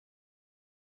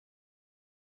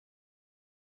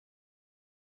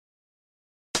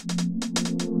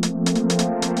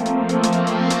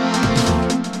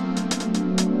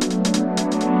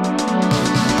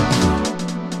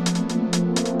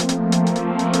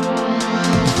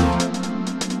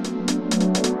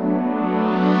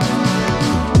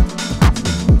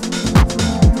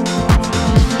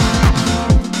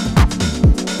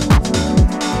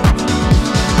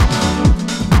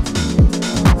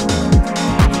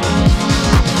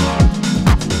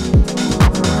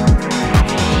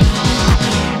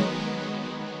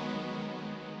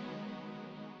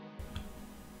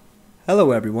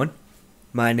Hello everyone,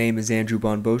 my name is Andrew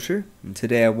Bosher, and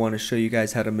today I want to show you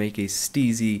guys how to make a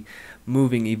steezy,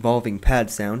 moving, evolving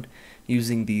pad sound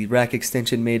using the rack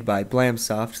extension made by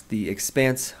Blamsoft, the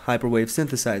eXpanse Hyperwave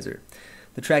Synthesizer.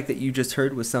 The track that you just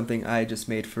heard was something I just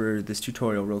made for this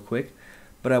tutorial real quick,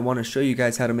 but I want to show you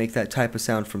guys how to make that type of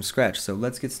sound from scratch, so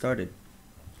let's get started.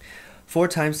 For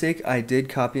time's sake, I did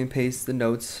copy and paste the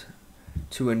notes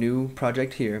to a new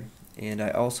project here, and I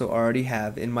also already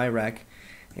have in my rack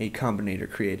a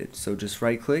combinator created. So just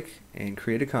right click and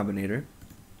create a combinator.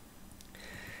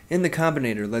 In the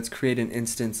combinator, let's create an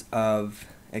instance of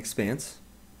eXpanse.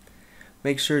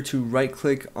 Make sure to right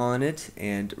click on it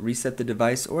and reset the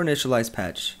device or initialize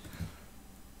patch.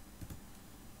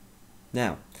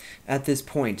 Now, at this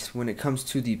point, when it comes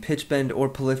to the pitch bend or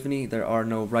polyphony, there are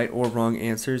no right or wrong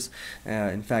answers.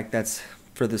 In fact, that's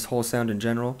for this whole sound in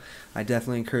general. I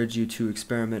definitely encourage you to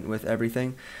experiment with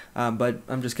everything, but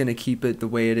I'm just going to keep it the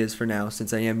way it is for now,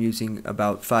 since I am using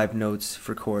about 5 notes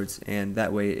for chords, and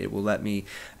that way it will let me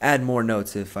add more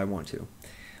notes if I want to.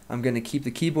 I'm going to keep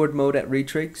the keyboard mode at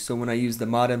retrig, so when I use the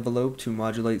mod envelope to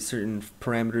modulate certain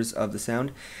parameters of the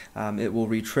sound, it will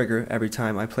re-trigger every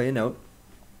time I play a note.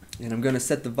 And I'm going to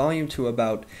set the volume to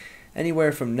about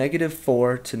anywhere from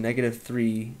 -4 to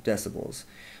 -3 decibels.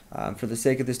 For the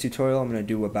sake of this tutorial, I'm going to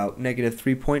do about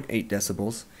 -3.8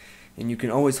 decibels, and you can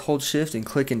always hold shift and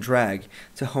click and drag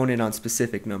to hone in on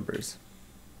specific numbers.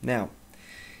 Now,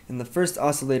 in the first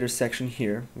oscillator section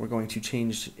here, we're going to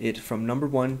change it from number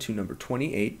 1 to number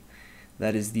 28.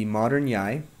 That is the modern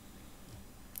yai,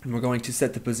 and we're going to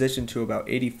set the position to about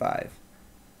 85.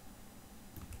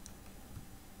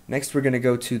 Next, we're going to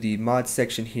go to the mod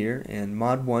section here, and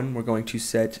mod 1 we're going to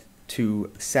set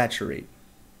to saturate.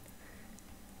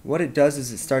 What it does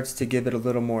is it starts to give it a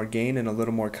little more gain and a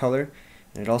little more color,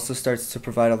 and it also starts to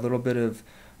provide a little bit of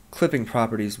clipping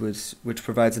properties, which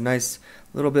provides a nice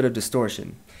little bit of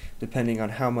distortion depending on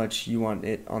how much you want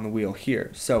it on the wheel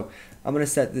here. So I'm going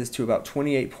to set this to about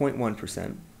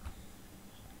 28.1%.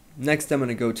 Next, I'm going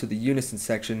to go to the unison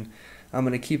section. I'm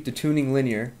going to keep the tuning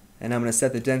linear, and I'm going to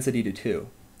set the density to 2.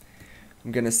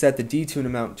 I'm going to set the detune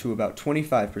amount to about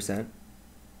 25%.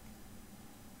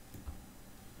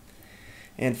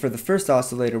 And for the first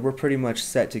oscillator, we're pretty much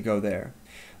set to go there.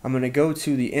 I'm going to go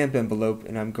to the amp envelope,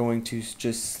 and I'm going to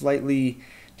just slightly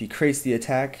decrease the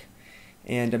attack,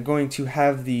 and I'm going to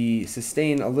have the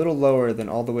sustain a little lower than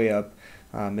all the way up.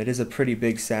 It is a pretty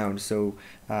big sound, so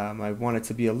I want it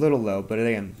to be a little low, but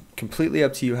again, completely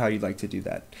up to you how you'd like to do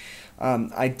that.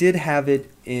 I did have it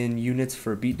in units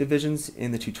for beat divisions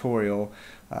in the tutorial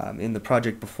in the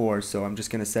project before, so I'm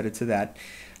just going to set it to that.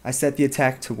 I set the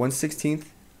attack to 1/16,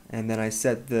 and then I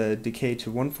set the decay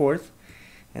to 1/4,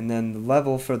 and then the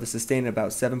level for the sustain at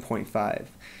about 7.5.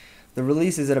 The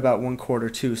release is at about 1/4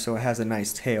 too, so it has a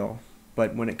nice tail.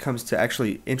 But when it comes to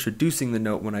actually introducing the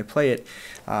note when I play it,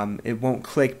 it won't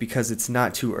click because it's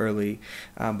not too early,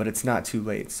 but it's not too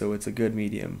late, so it's a good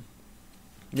medium.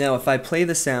 Now, if I play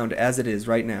the sound as it is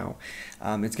right now,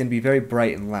 it's going to be very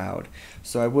bright and loud.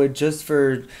 So I would, just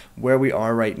for where we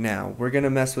are right now, we're going to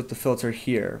mess with the filter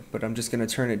here, but I'm just going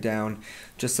to turn it down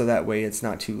just so that way it's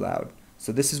not too loud.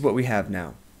 So this is what we have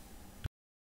now.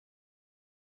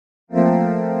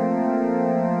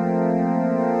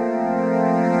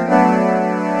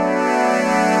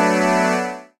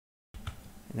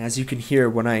 And as you can hear,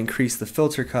 when I increase the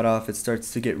filter cutoff, it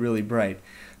starts to get really bright.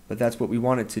 But that's what we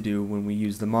want it to do when we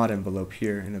use the mod envelope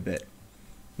here in a bit.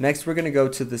 Next, we're going to go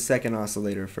to the second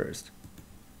oscillator first.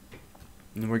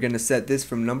 And we're going to set this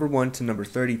from number 1 to number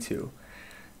 32.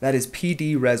 That is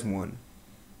PD Res 1.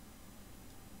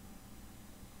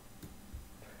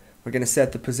 We're going to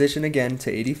set the position again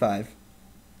to 85.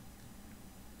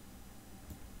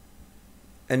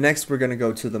 And next, we're going to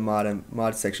go to the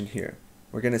mod section here.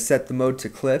 We're going to set the mode to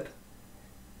clip,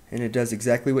 and it does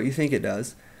exactly what you think it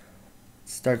does.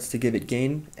 Starts to give it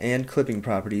gain and clipping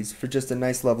properties for just a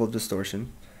nice level of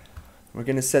distortion. We're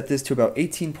going to set this to about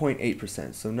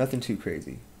 18.8%, so nothing too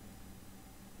crazy.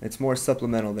 It's more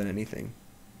supplemental than anything.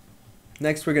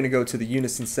 Next, we're going to go to the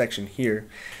unison section here,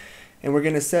 and we're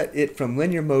going to set it from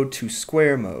linear mode to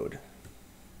square mode.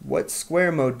 What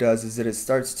square mode does is that it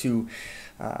starts to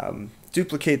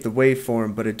duplicate the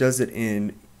waveform, but it does it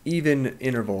in even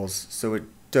intervals, so it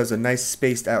does a nice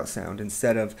spaced out sound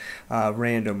instead of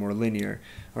random or linear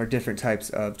or different types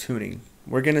of tuning.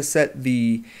 We're going to set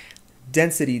the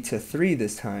density to 3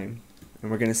 this time, and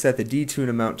we're going to set the detune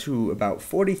amount to about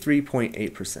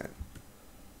 43.8%.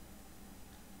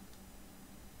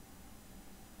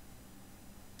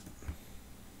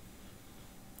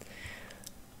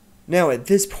 Now at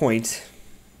this point,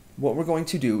 what we're going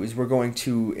to do is we're going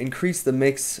to increase the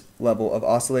mix level of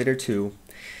oscillator 2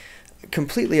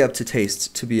 completely up to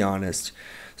taste, to be honest.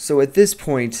 So at this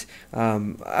point,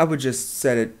 I would just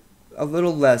set it a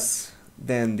little less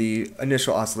than the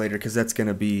initial oscillator, because that's going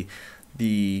to be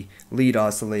the lead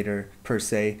oscillator per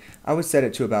se. I would set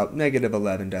it to about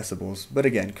 -11 decibels, but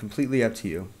again, completely up to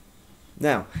you.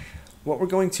 Now, what we're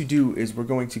going to do is we're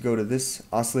going to go to this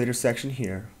oscillator section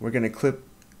here. We're going to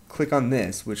click on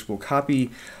this, which will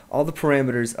copy all the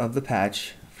parameters of the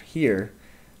patch here.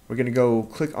 We're going to go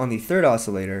click on the third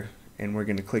oscillator, and we're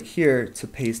going to click here to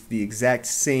paste the exact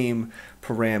same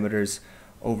parameters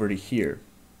over to here.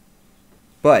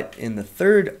 But in the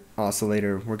third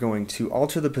oscillator, we're going to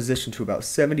alter the position to about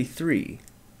 73.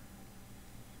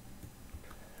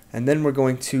 And then we're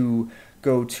going to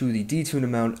go to the detune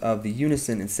amount of the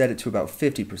unison and set it to about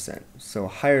 50%, so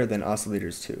higher than oscillator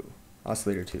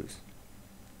 2's.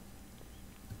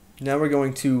 Now we're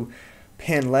going to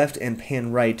pan left and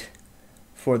pan right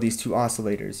for these two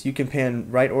oscillators. You can pan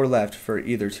right or left for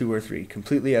either 2 or 3,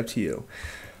 completely up to you.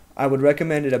 I would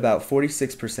recommend it about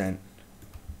 46%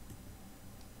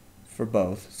 for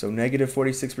both, so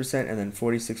 -46% and then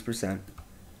 46%.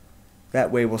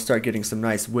 That way we'll start getting some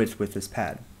nice width with this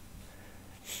pad.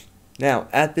 Now,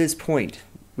 at this point,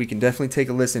 we can definitely take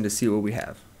a listen to see what we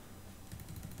have.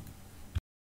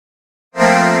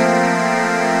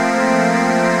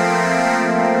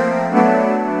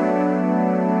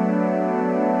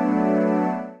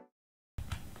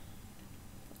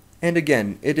 And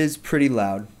again, it is pretty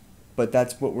loud, but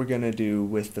that's what we're going to do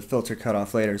with the filter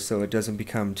cutoff later so it doesn't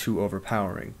become too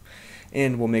overpowering.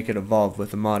 And we'll make it evolve with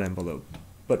the mod envelope.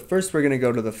 But first we're going to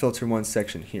go to the filter 1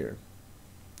 section here.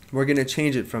 We're going to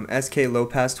change it from SK low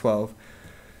pass 12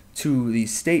 to the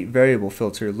state variable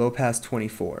filter low pass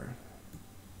 24.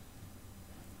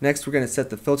 Next we're going to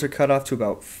set the filter cutoff to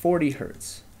about 40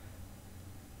 Hertz.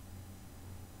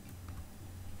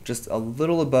 Just a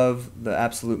little above the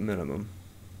absolute minimum.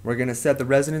 We're going to set the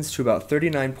resonance to about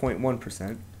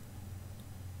 39.1%.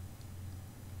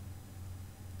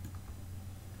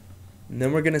 And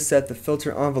then we're going to set the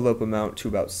filter envelope amount to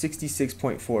about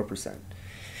 66.4%.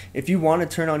 If you want to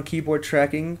turn on keyboard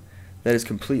tracking, that is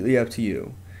completely up to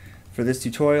you. For this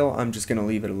tutorial, I'm just going to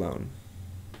leave it alone.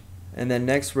 And then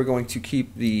next we're going to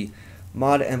keep the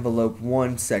mod envelope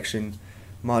 1 section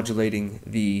modulating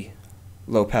the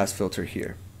low pass filter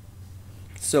here.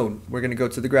 So we're going to go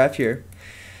to the graph here,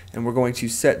 and we're going to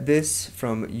set this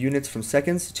from units from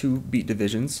seconds to beat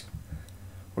divisions.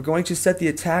 We're going to set the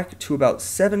attack to about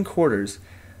 7/4,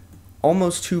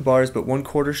 almost 2 bars but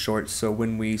 1/4 short, so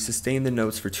when we sustain the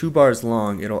notes for 2 bars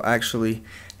long, it'll actually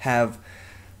have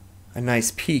a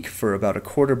nice peak for about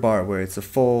 1/4 bar where it's a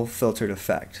full filtered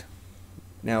effect.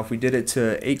 Now if we did it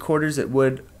to 8/4, it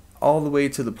would all the way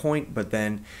to the point, but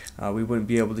then we wouldn't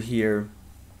be able to hear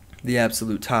the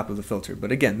absolute top of the filter.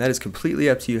 But again, that is completely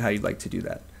up to you how you'd like to do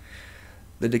that.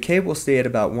 The decay will stay at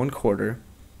about 1/4.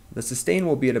 The sustain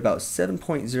will be at about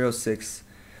 7.06,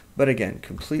 but again,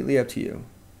 completely up to you.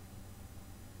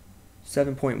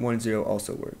 7.10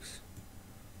 also works.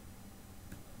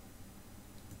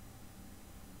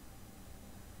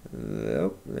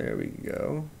 Oh, there we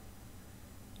go.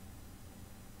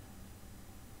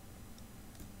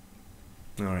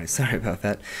 Alright, sorry about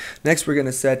that. Next we're going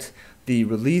to set the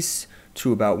release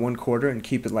to about 1/4 and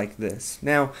keep it like this.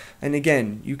 Now, and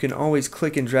again, you can always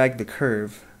click and drag the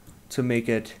curve to make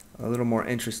it a little more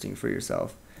interesting for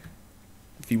yourself.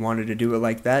 If you wanted to do it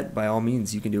like that, by all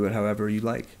means, you can do it however you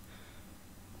like.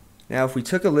 Now, if we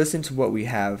took a listen to what we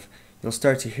have, you'll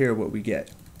start to hear what we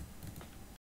get.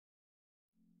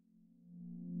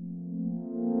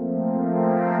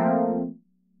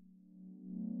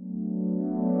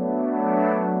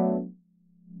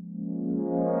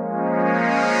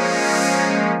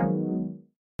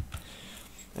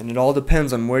 And it all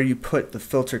depends on where you put the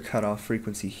filter cutoff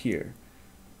frequency here.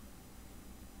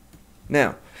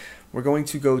 Now, we're going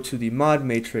to go to the mod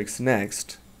matrix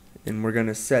next, and we're going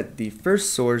to set the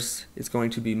first source is going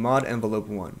to be mod envelope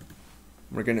 1.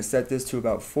 We're going to set this to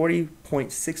about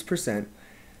 40.6%.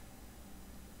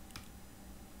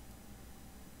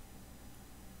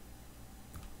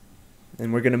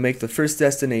 And we're going to make the first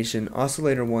destination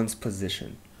oscillator 1's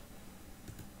position.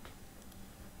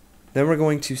 Then we're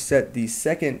going to set the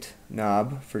second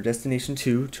knob for destination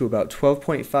 2 to about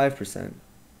 12.5%.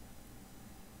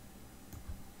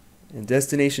 And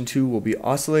destination 2 will be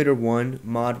oscillator 1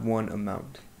 mod 1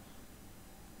 amount.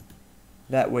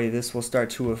 That way this will start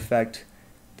to affect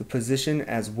the position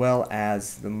as well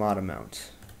as the mod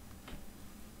amount.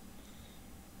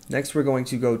 Next we're going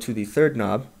to go to the third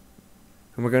knob,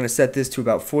 and we're going to set this to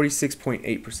about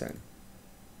 46.8%.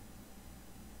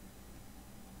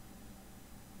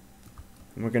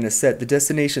 And we're going to set the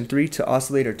destination 3 to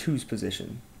oscillator 2's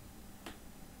position.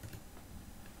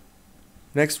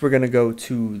 Next, we're going to go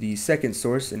to the second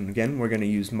source, and again, we're going to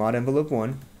use mod envelope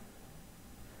 1.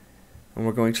 And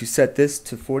we're going to set this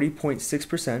to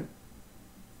 40.6%.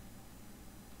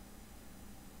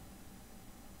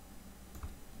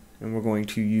 And we're going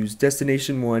to use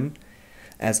destination 1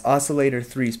 as oscillator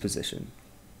 3's position.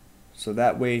 So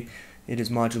that way, it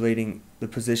is modulating the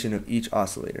position of each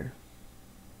oscillator.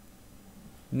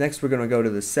 Next, we're going to go to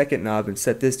the second knob and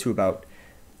set this to about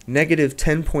negative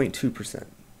 10.2%.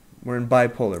 We're in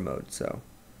bipolar mode, so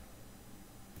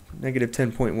negative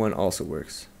 10.1 also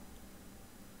works.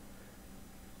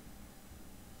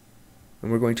 And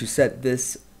we're going to set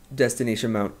this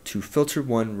destination mount to filter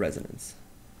 1 resonance.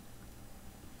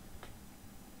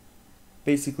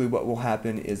 Basically what will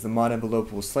happen is the mod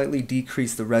envelope will slightly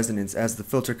decrease the resonance as the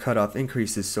filter cutoff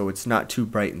increases, so it's not too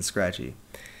bright and scratchy.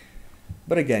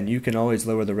 But again, you can always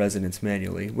lower the resonance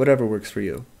manually, whatever works for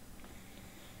you.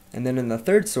 And then in the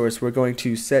third source, we're going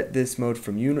to set this mode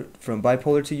from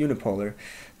bipolar to unipolar.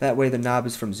 That way the knob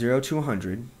is from 0 to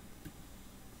 100.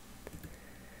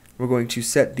 We're going to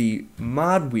set the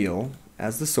mod wheel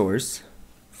as the source,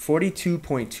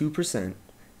 42.2%.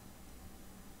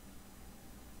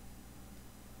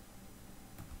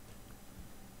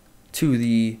 To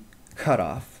the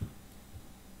cutoff.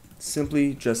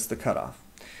 Simply just the cutoff.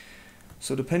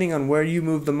 So depending on where you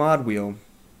move the mod wheel,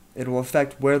 it will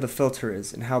affect where the filter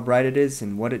is and how bright it is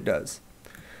and what it does.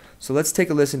 So let's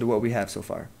take a listen to what we have so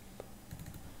far.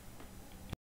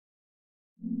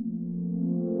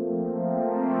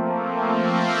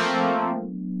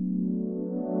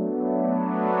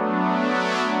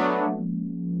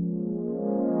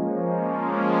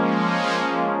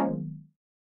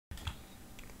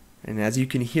 And as you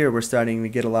can hear, we're starting to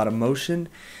get a lot of motion,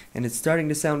 and it's starting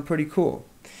to sound pretty cool.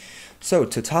 So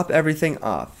to top everything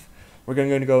off, we're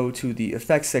going to go to the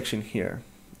effects section here.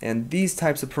 And these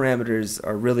types of parameters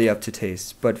are really up to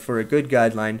taste, but for a good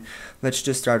guideline, let's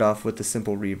just start off with the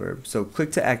simple reverb. So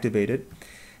click to activate it,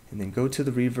 and then go to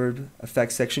the reverb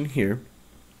effects section here,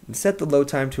 and set the load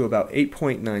time to about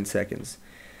 8.9 seconds.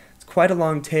 It's quite a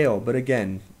long tail, but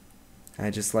again, I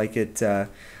just like it a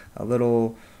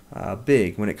little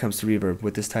big when it comes to reverb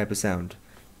with this type of sound.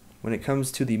 When it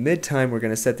comes to the mid time, we're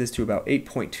going to set this to about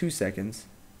 8.2 seconds.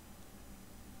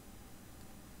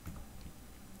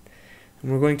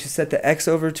 And we're going to set the X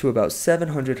over to about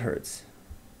 700 Hertz.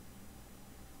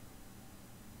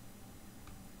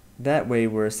 That way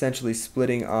we're essentially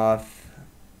splitting off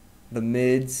the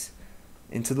mids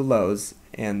into the lows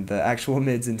and the actual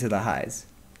mids into the highs,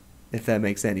 if that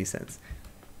makes any sense.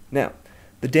 Now,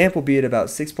 the damp will be at about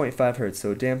 6.5 Hertz,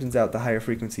 so it dampens out the higher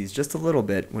frequencies just a little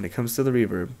bit when it comes to the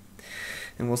reverb.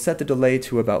 And we'll set the delay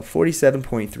to about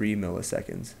 47.3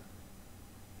 milliseconds.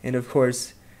 And of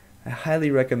course, I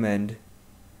highly recommend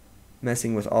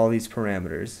messing with all these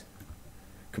parameters.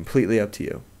 Completely up to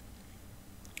you.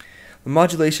 The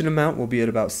modulation amount will be at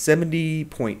about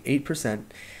 70.8%.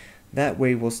 That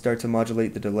way we'll start to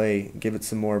modulate the delay and give it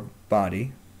some more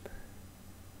body.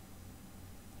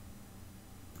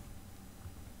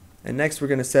 And next we're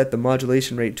going to set the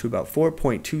modulation rate to about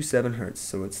 4.27 Hertz,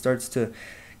 so it starts to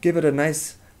give it a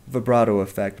nice vibrato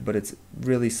effect, but it's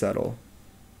really subtle.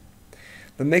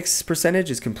 The mix percentage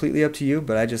is completely up to you,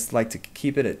 but I just like to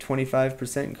keep it at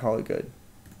 25% and call it good.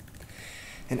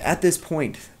 And at this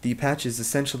point, the patch is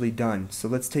essentially done, so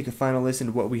let's take a final listen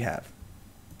to what we have.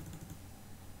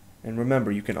 And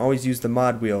remember, you can always use the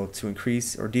mod wheel to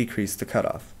increase or decrease the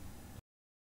cutoff.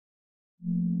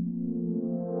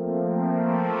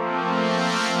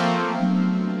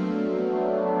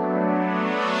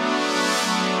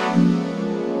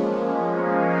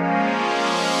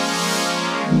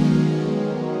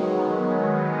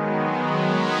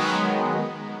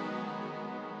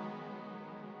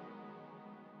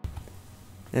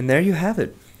 And there you have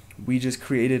it. We just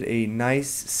created a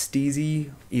nice,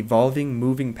 steezy, evolving,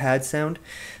 moving pad sound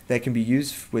that can be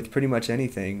used with pretty much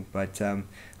anything. But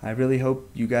I really hope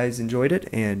you guys enjoyed it,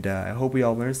 and I hope we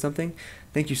all learned something.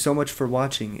 Thank you so much for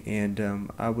watching,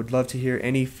 and I would love to hear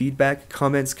any feedback,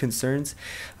 comments, concerns.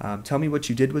 Tell me what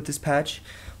you did with this patch.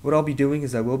 What I'll be doing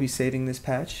is I will be saving this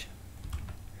patch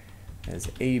as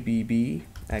ABB.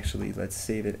 Actually, let's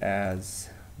save it as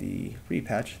the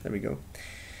repatch. There we go.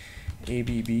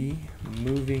 ABB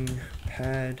moving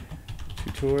pad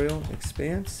tutorial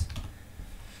eXpanse,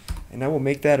 and I will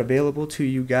make that available to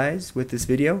you guys with this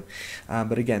video.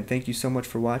 But again, thank you so much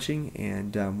for watching,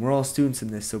 and we're all students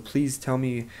in this, so please tell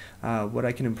me what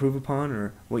I can improve upon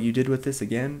or what you did with this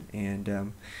again,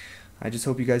 and I just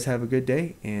hope you guys have a good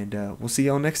day, and we'll see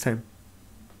y'all next time.